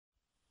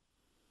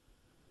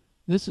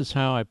This is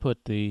how I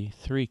put the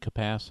three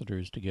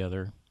capacitors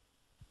together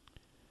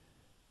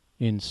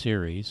in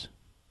series.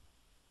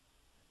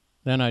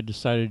 Then I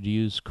decided to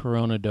use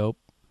Corona dope.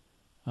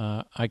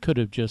 I could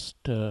have just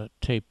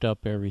taped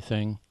up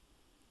everything.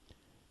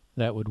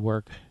 That would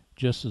work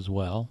just as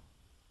well.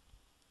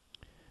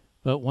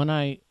 But when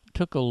I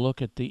took a look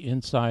at the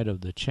inside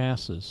of the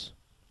chassis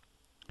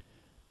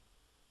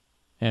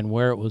and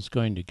where it was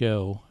going to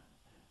go,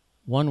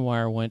 one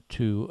wire went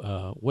to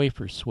a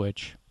wafer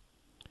switch.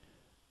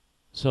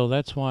 So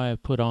that's why I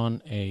put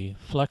on a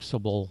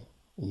flexible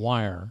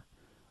wire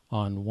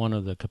on one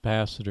of the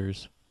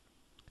capacitors,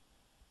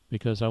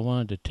 because I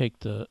wanted to take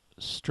the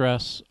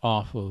stress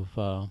off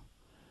of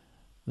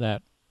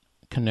that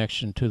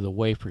connection to the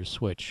wafer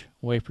switch.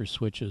 Wafer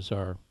switches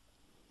are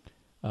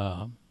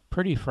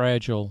pretty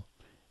fragile,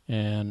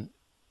 and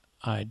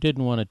I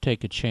didn't want to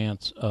take a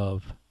chance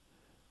of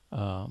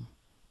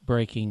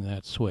breaking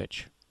that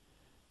switch,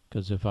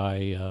 because if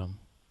I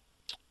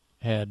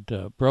had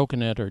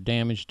broken it or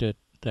damaged it,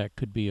 that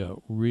could be a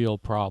real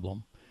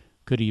problem,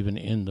 could even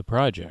end the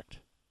project.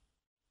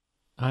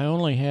 I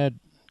only had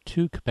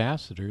two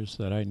capacitors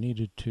that I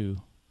needed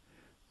to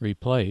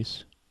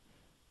replace,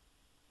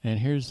 and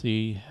here's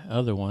the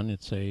other one.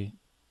 It's a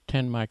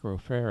 10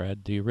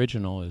 microfarad. The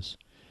original is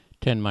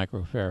 10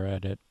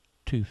 microfarad at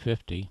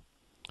 250.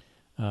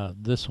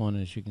 This one,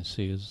 as you can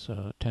see, is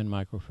 10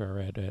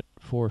 microfarad at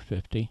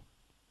 450.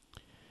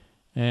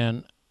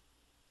 And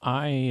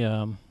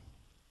I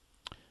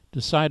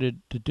decided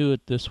to do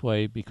it this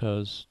way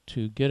because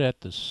to get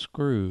at the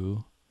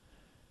screw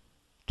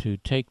to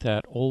take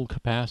that old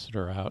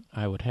capacitor out,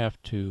 I would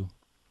have to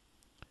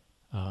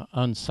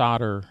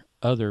unsolder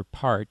other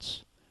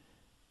parts,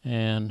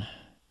 and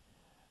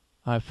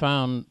I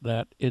found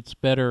that it's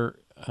better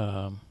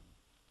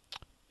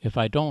if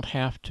I don't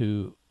have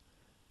to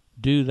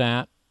do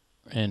that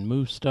and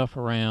move stuff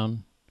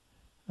around.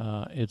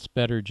 It's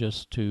better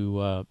just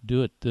to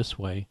do it this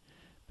way,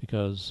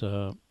 because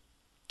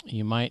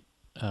you might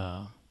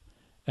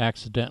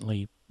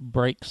accidentally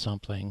break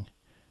something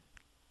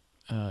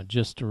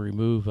just to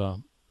remove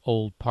an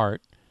old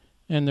part,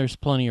 and there's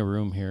plenty of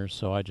room here,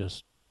 so I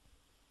just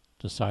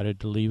decided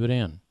to leave it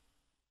in.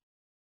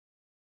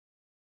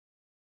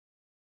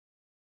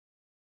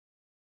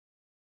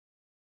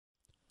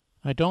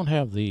 I don't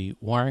have the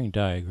wiring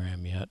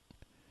diagram yet,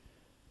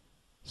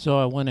 so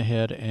I went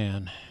ahead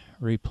and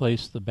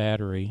replaced the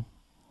battery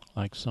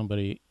like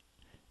somebody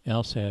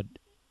else had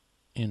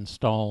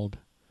installed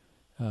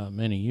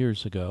many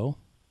years ago.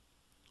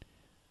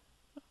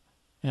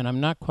 And I'm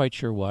not quite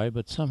sure why,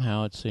 but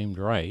somehow it seemed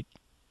right.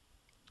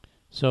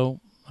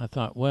 So I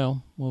thought,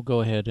 well, we'll go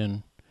ahead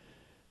and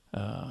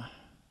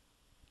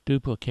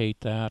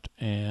duplicate that,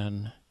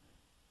 and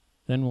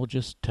then we'll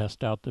just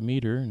test out the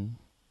meter and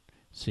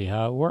see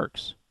how it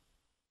works.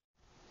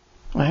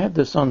 I had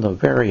this on the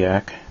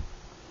Variac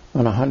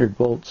on 100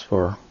 volts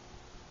for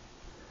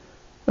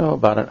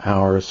about an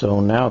hour or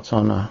so. Now it's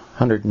on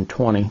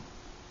 120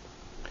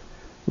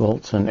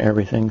 volts and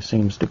everything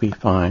seems to be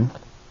fine.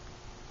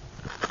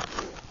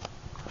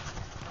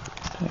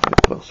 Take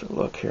a closer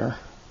look here.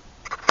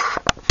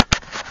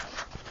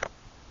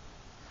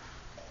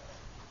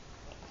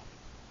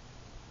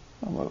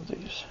 I'll move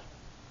these.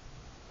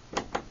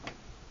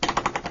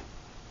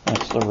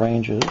 That's the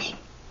ranges.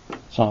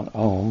 It's on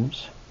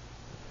ohms.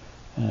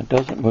 And it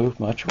doesn't move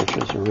much, which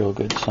is a real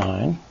good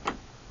sign.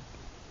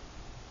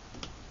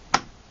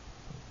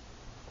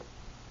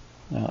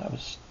 Now that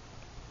was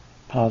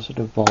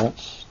positive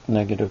volts,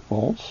 negative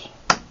volts.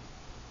 So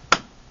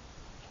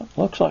it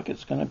looks like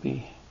it's going to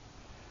be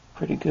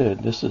pretty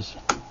good. This is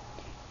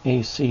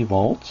AC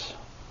volts.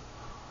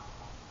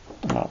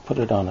 And I'll put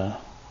it on a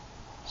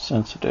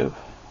sensitive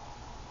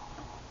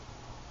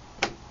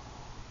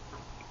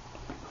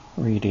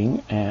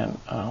reading, and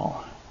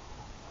I'll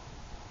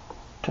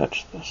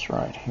touch this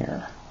right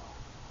here.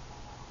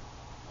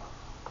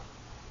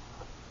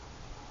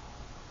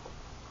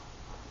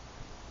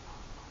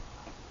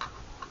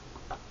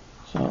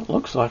 So it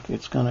looks like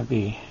it's going to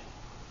be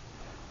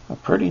a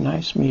pretty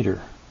nice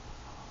meter.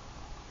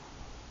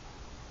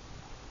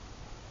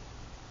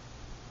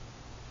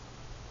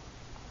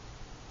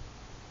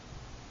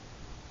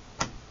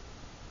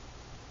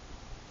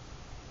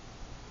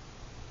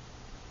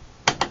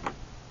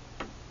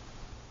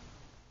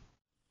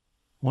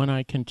 When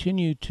I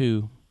continue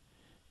to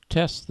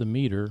test the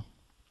meter,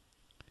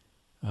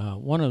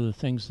 one of the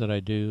things that I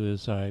do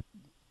is I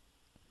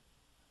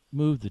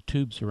move the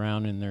tubes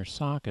around in their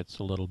sockets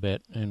a little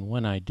bit, and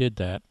when I did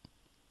that,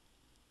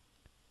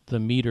 the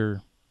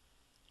meter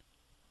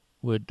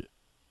would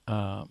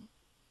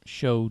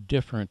show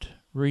different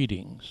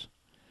readings.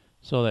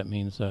 So that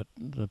means that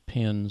the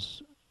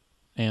pins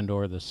and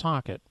or the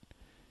socket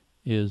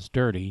is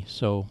dirty.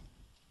 So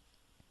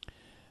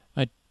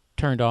I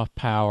turned off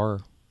power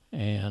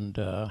and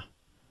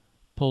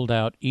pulled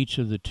out each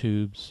of the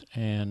tubes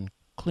and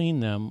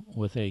cleaned them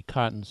with a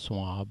cotton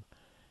swab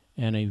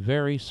and a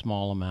very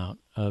small amount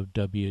of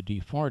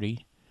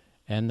WD-40,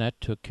 and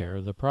that took care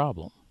of the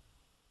problem.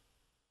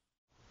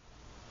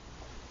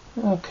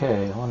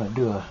 Okay, I want to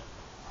do a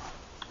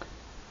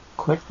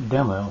quick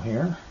demo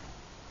here.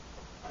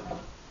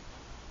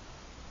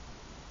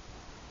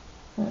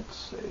 Let's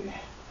see.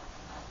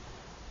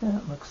 Yeah,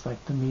 it looks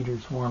like the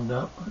meter's warmed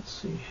up. Let's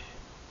see.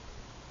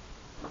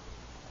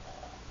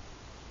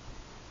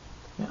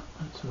 Yeah,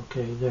 that's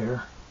okay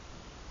there.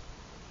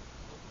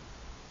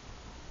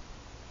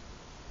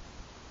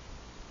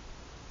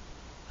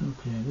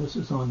 Okay, this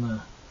is on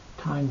the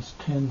times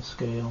 10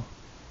 scale.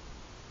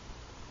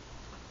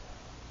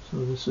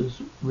 So this is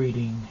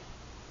reading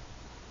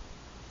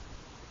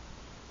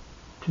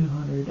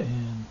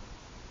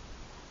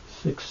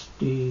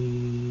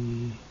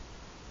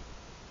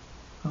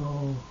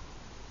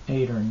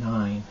 268 or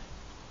 9,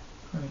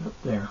 right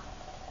up there.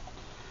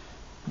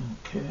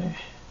 Okay,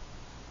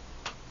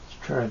 let's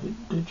try the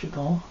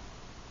digital.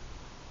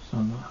 It's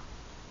on the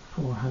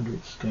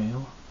 400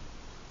 scale.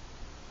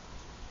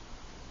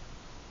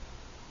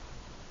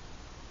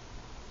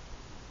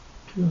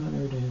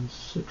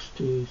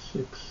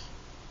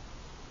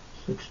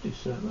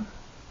 $266.67.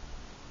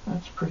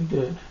 That's pretty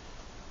good.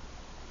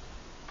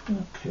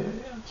 Okay,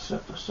 let's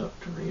set this up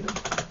to read a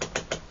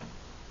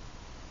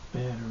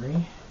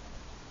battery.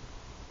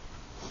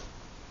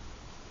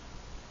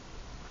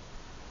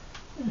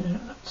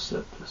 And let's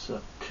set this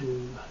up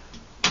to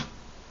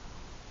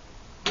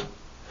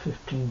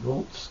 15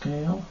 volt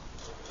scale.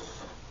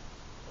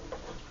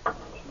 9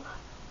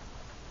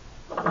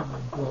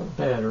 volt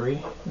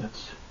battery,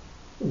 that's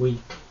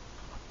weak.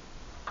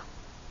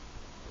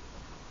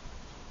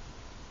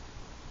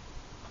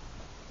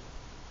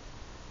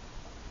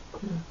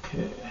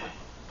 Okay.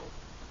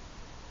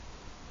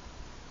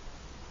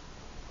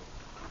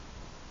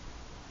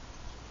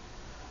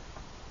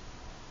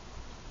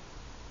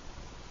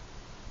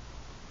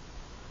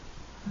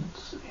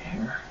 Let's see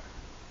here.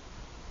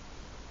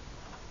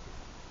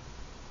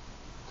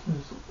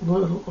 It's a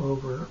little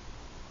over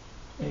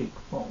 8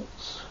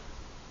 volts.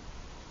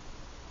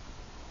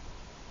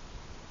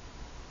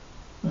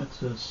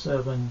 That's a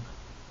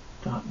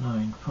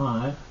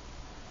 7.95.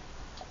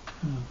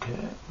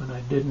 Okay, but I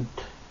didn't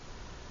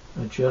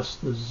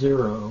adjust the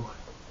zero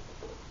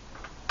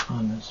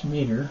on this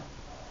meter.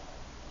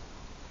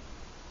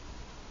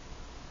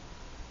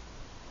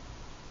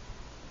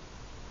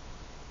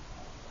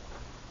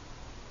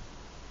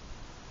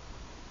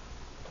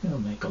 It'll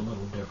make a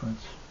little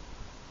difference.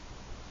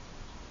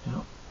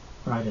 Yep,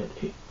 right at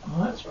 8.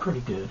 Well, that's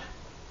pretty good.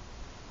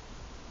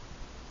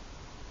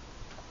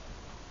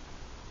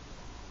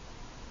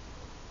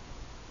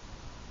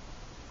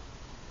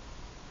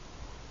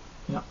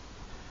 Yep,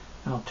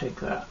 I'll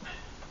take that.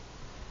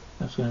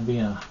 That's going to be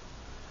a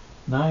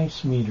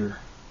nice meter.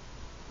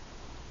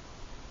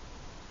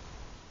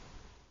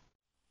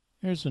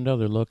 Here's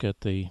another look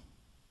at the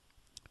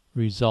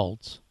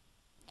results.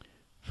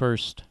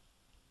 First,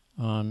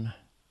 on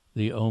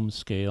the ohm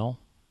scale,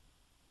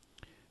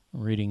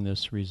 reading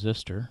this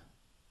resistor,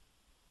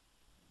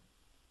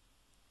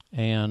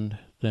 and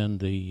then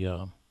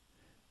the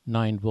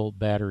 9 volt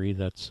battery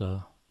that's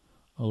a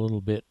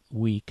little bit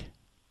weak.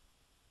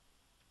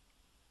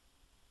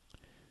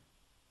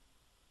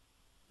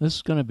 This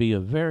is going to be a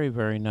very,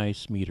 very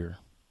nice meter.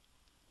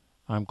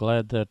 I'm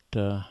glad that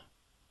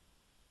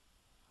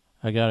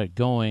I got it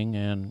going,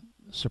 and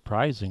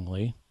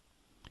surprisingly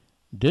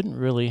didn't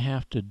really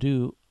have to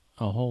do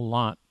a whole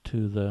lot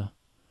to the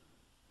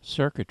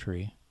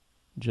circuitry,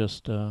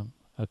 just a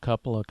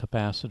couple of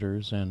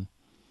capacitors, and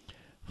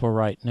for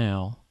right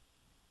now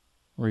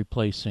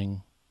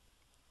replacing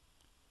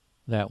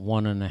that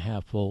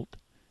 1.5 volt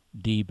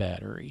D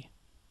battery.